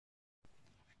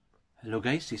Hello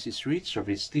guys, this is Rich of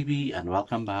Rich TV and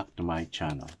welcome back to my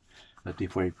channel. But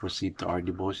before we proceed to our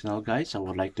devotional guys, I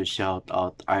would like to shout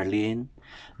out Arlene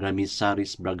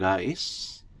Ramizaris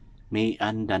Bragais, May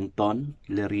Ann Danton,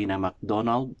 Lerina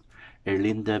MacDonald,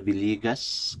 Erlinda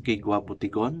Villegas, Kigwa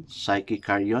Butigon, Psyche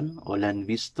Carion, Olan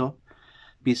Visto,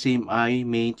 PCMI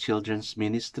Main Children's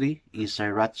Ministry,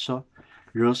 Isay Ratso,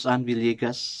 Roseanne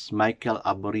Villegas, Michael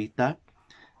Aborita,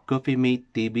 Coffee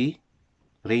Mate TV,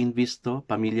 Rain Visto,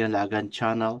 Pamilya Lagan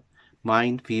Channel,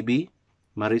 Mine Phoebe,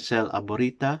 Maricel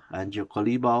Aborita, Anjo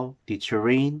Colibao, Teacher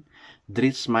Rain,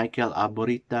 Dritz Michael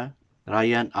Aborita,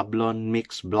 Ryan Ablon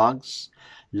Mix Blogs,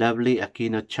 Lovely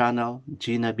Aquino Channel,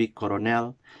 Gina B.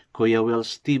 Coronel, Kuya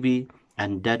Wills TV,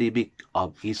 and Daddy Vic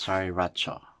of Isay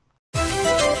Ratcho.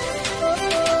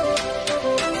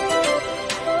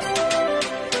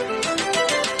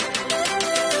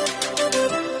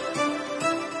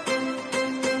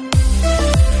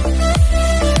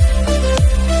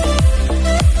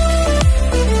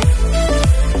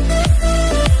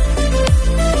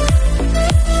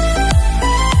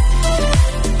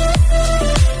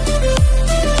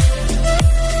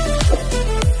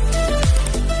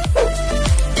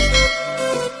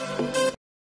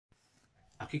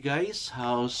 Okay guys,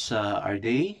 how's our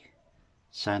day?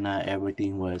 Sana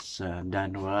everything was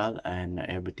done well and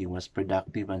everything was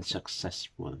productive and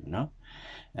successful, no?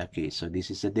 Okay, so this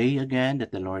is a day again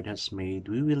that the Lord has made.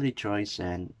 We will rejoice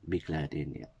and be glad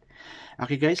in it.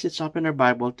 Okay guys, let's open our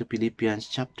Bible to Philippians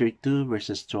chapter 2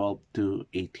 verses 12 to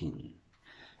 18.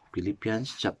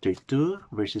 Philippians chapter 2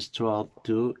 verses 12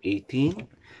 to 18.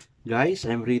 Guys,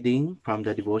 I'm reading from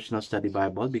the Devotional Study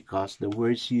Bible because the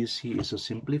words used here is so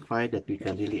simplified that we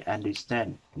can really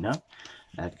understand, no?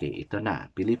 Okay, ito na.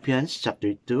 Philippians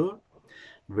chapter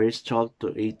 2, verse 12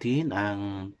 to 18.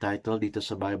 Ang title dito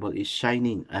sa Bible is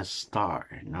Shining as Star,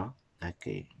 no?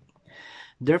 Okay.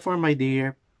 Therefore, my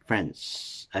dear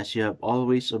friends, as you have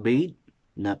always obeyed,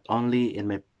 not only in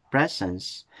my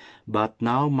presence, but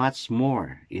now much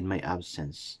more in my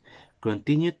absence,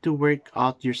 continue to work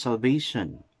out your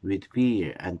salvation with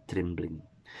fear and trembling.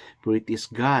 For it is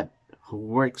God who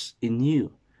works in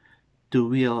you to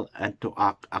will and to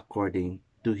act according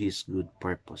to his good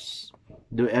purpose.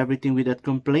 Do everything without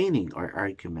complaining or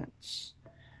arguments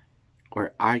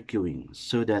or arguing,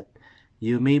 so that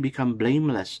you may become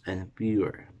blameless and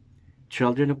pure,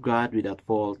 children of God without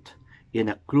fault in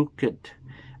a crooked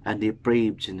and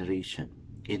depraved generation,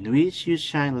 in which you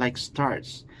shine like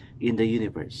stars in the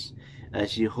universe,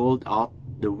 as you hold out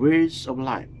the words of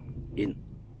life,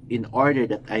 in order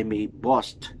that I may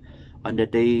boast on the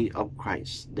day of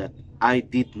Christ, that I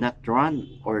did not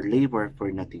run or labor for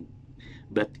nothing.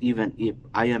 But even if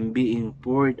I am being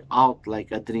poured out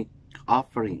like a drink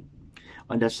offering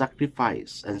on the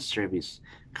sacrifice and service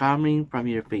coming from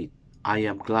your faith, I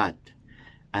am glad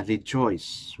and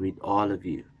rejoice with all of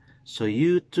you. So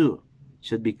you too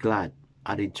should be glad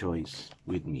and rejoice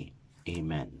with me.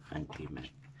 Amen and amen.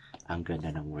 Ang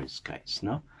ganda ng words, guys,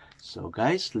 no? So,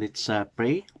 guys, let's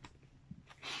pray.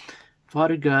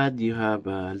 Father God, you have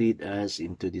lead us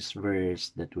into this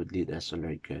verse that would lead us, O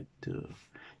Lord God, to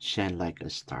shine like a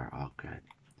star, O God.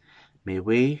 May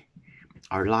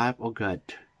our life, O God,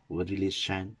 would really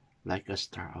shine like a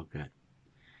star, O God.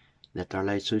 Let our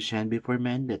light so shine before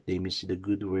men that they may see the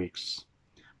good works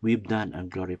we've done and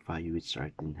glorify you which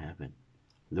art in heaven.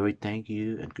 Lord, thank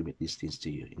you and commit these things to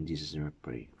you. In Jesus' name we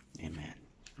pray. Amen.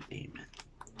 Amen.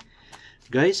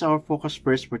 Guys, our focus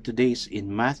verse for today is in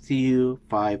Matthew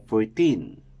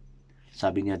 5:14.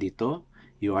 Sabi niya dito,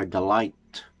 you are the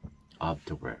light of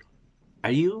the world.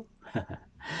 Are you?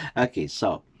 Okay,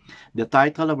 so the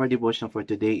title of our devotion for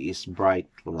today is Bright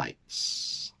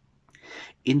Lights.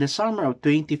 In the summer of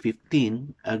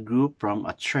 2015, a group from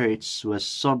a church was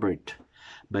sobered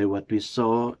by what we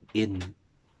saw in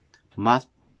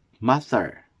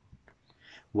Mathar,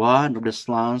 one of the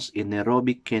slums in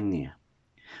Nairobi, Kenya.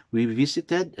 We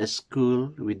visited a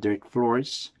school with dirt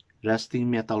floors,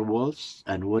 rusting metal walls,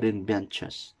 and wooden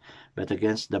benches. But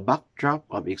against the backdrop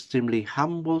of extremely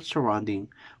humble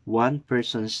surrounding, one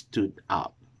person stood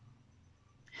out.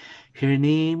 Her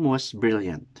name was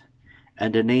brilliant,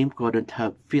 and the name couldn't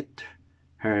have fit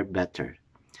her better.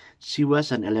 She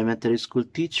was an elementary school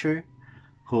teacher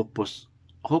who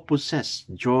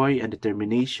possessed joy and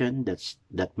determination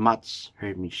that matched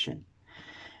her mission.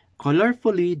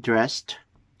 Colorfully dressed,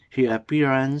 her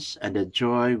appearance and the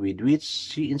joy with which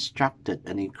she instructed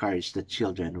and encouraged the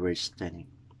children were stunning.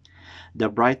 The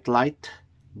bright light,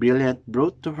 brilliant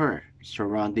brought to her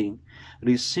surrounding,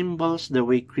 resembles the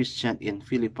way Christians in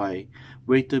Philippi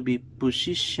were to be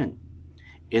positioned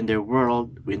in their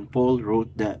world when Paul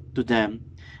wrote to them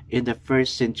in the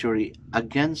first century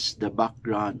against the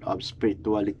background of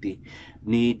spirituality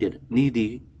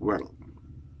needy world.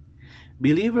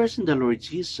 Believers in the Lord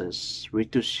Jesus were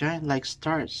to shine like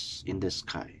stars in the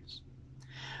skies.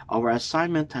 Our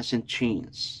assignment hasn't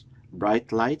changed.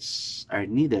 Bright lights are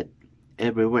needed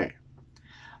everywhere.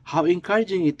 How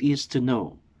encouraging it is to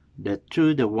know that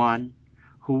through the one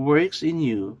who works in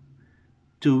you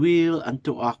to will and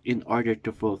to act in order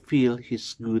to fulfill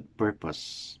his good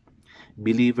purpose.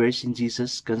 Believers in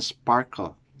Jesus can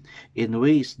sparkle in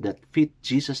ways that fit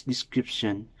Jesus'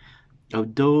 description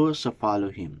of those who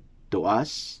follow him. To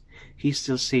us, he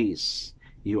still says,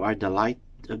 "You are the light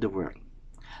of the world.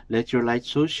 Let your light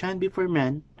so shine before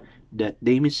men that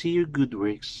they may see your good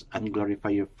works and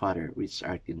glorify your Father which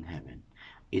art in heaven."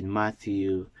 In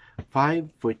Matthew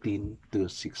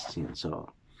 5:14-16.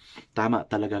 So, tama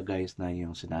talaga guys na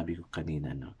yung sinabi ko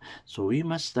kanina, no? So, we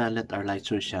must let our light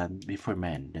so shine before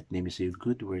men that they may see your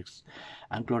good works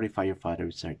and glorify your Father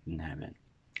which art in heaven.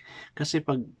 Kasi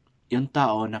pag yung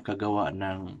tao nakagawa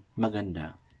ng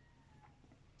maganda,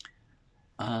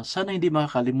 sana hindi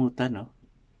makakalimutan, no?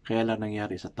 Kaya lang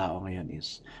nangyari sa tao ngayon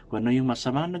is, kung ano yung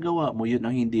masamang nagawa mo, yun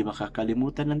ang hindi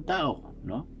makakalimutan ng tao,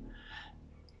 no?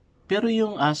 Pero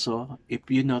yung aso, if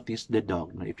you notice the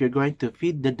dog, no? If you're going to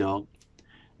feed the dog,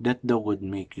 that dog would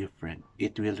make you friend.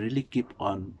 It will really keep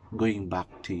on going back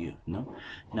to you, no?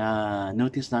 Na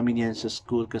notice namin yan sa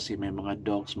school kasi may mga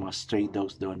dogs, mga stray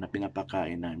dogs doon na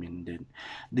pinapakain namin din.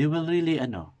 They will really,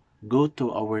 go to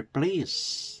our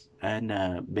place and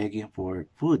begging for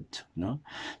food, no?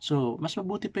 So, mas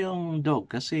mabuti pa yung dog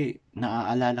kasi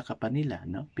naaalala ka pa nila,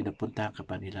 no? Pinapuntahan ka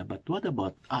pa nila. But what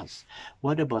about us?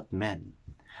 What about men?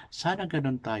 Sana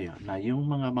ganun tayo na yung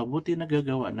mga mabuti na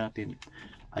gagawa natin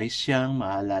ay siyang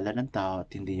maalala ng tao at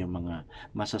hindi yung mga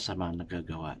masasamang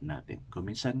nagagawa natin.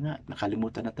 Kung minsan nga,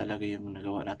 nakalimutan na talaga yung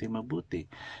nagawa natin mabuti.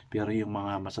 Pero yung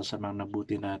mga masasamang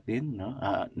nabuti natin, no,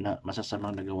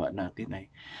 masasamang nagawa natin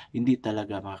ay hindi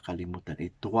talaga makakalimutan.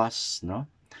 It was, no,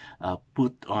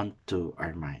 put onto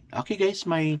our mind. Okay guys,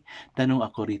 may tanong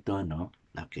ako rito, no?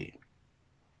 Okay.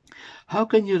 How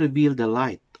can you reveal the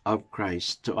light of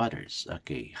Christ to others?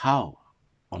 Okay, how?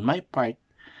 On my part,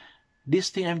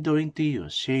 this thing I'm doing to you,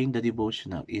 sharing the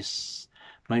devotional, is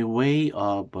my way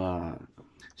of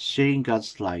sharing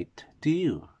God's light to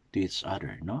you, to each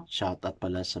other, no? Shout out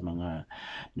pala sa mga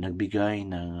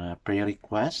nagbigay ng prayer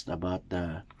request about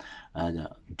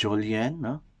Julian,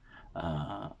 no?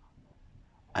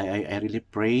 I really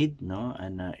prayed, no?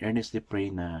 And earnestly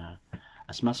pray na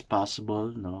as much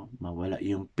possible, no? Mawala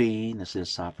yung pain na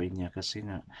suffering niya kasi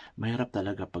nga mahirap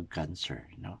talaga pag cancer,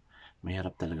 no?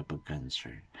 Mahirap talaga pag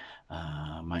cancer.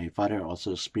 My father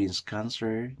also experienced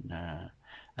cancer na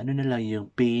na lang yung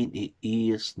pain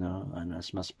is, no? And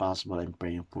as much as possible, I'm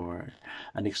praying for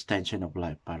an extension of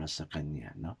life para sa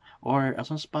kanya, no? Or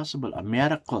as much as possible, a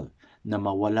miracle na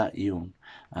mawala yung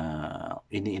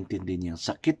iniintindi niyang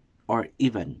sakit or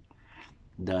even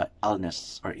the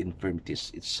illness or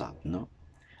infirmities itself, no?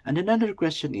 And another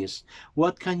question is,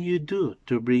 what can you do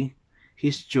to bring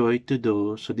His joy to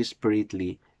those who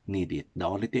desperately need it? The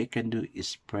only thing I can do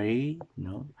is pray,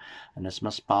 no? And as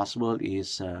much as possible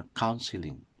is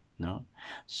counseling, no?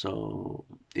 So,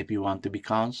 if you want to be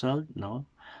counseled, no?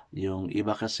 Yung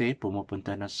iba kasi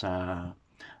pumupunta na sa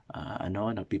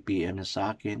nag-PPM na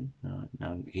sa akin, no?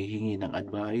 Naghihingi ng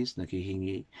advice,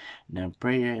 naghihingi ng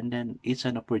prayer, and then it's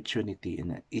an opportunity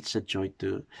and it's a joy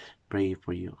to pray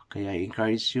for you. Kaya I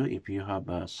encourage you, if you have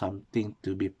something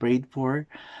to be prayed for,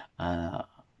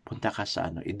 punta ka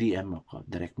sa i-DM ako,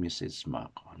 direct message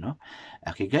mo ako, no?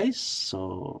 Okay guys,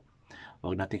 so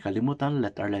huwag natin kalimutan,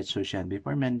 let our light so shine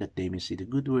before men that they may see the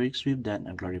good works we've done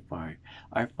and glorify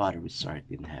our Father which art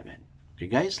in heaven.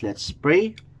 Okay guys, let's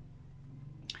pray.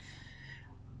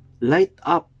 Light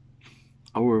up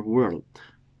our world,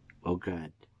 O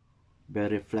God, by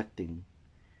reflecting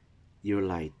your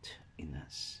light in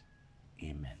us.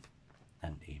 Amen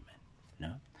and amen.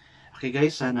 No? Okay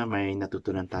guys, sana may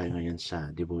natutunan tayo ngayon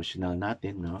sa devotional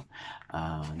natin, no?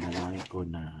 Nalangin ko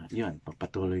na, yun,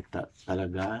 pagpatuloy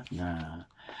talaga na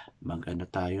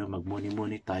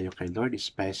magmuni-muni tayo kay Lord,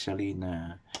 especially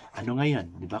na, ngayon,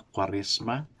 di ba,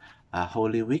 Kwaresma,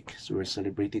 Holy Week, so we're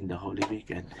celebrating the Holy Week,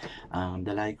 and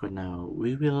dalay ko na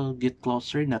we will get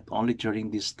closer not only during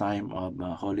this time of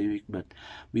Holy Week, but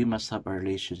we must have a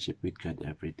relationship with God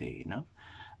every day, no?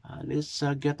 Let's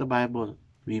get a Bible.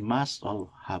 We must all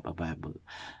have a Bible.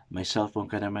 May cellphone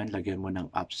ka naman, lagyan mo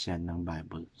ng apps yan ng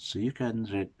Bible, so you can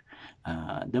read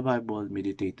the Bible,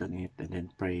 meditate on it, and then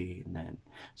pray, and then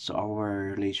so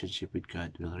our relationship with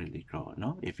God will really grow.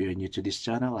 No, if you're new to this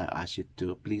channel, I ask you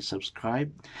to please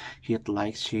subscribe, hit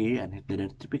like, share, and hit the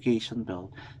notification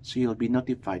bell so you'll be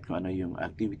notified kung ano yung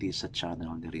activities sa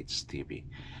channel ni Rich TV.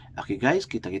 Okay guys,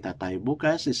 kita-kita tayo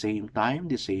bukas, the same time,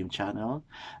 the same channel.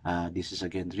 This is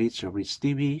again Rich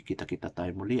TV. Kita-kita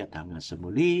tayo muli at hanggang sa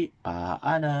muli,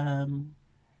 paalam!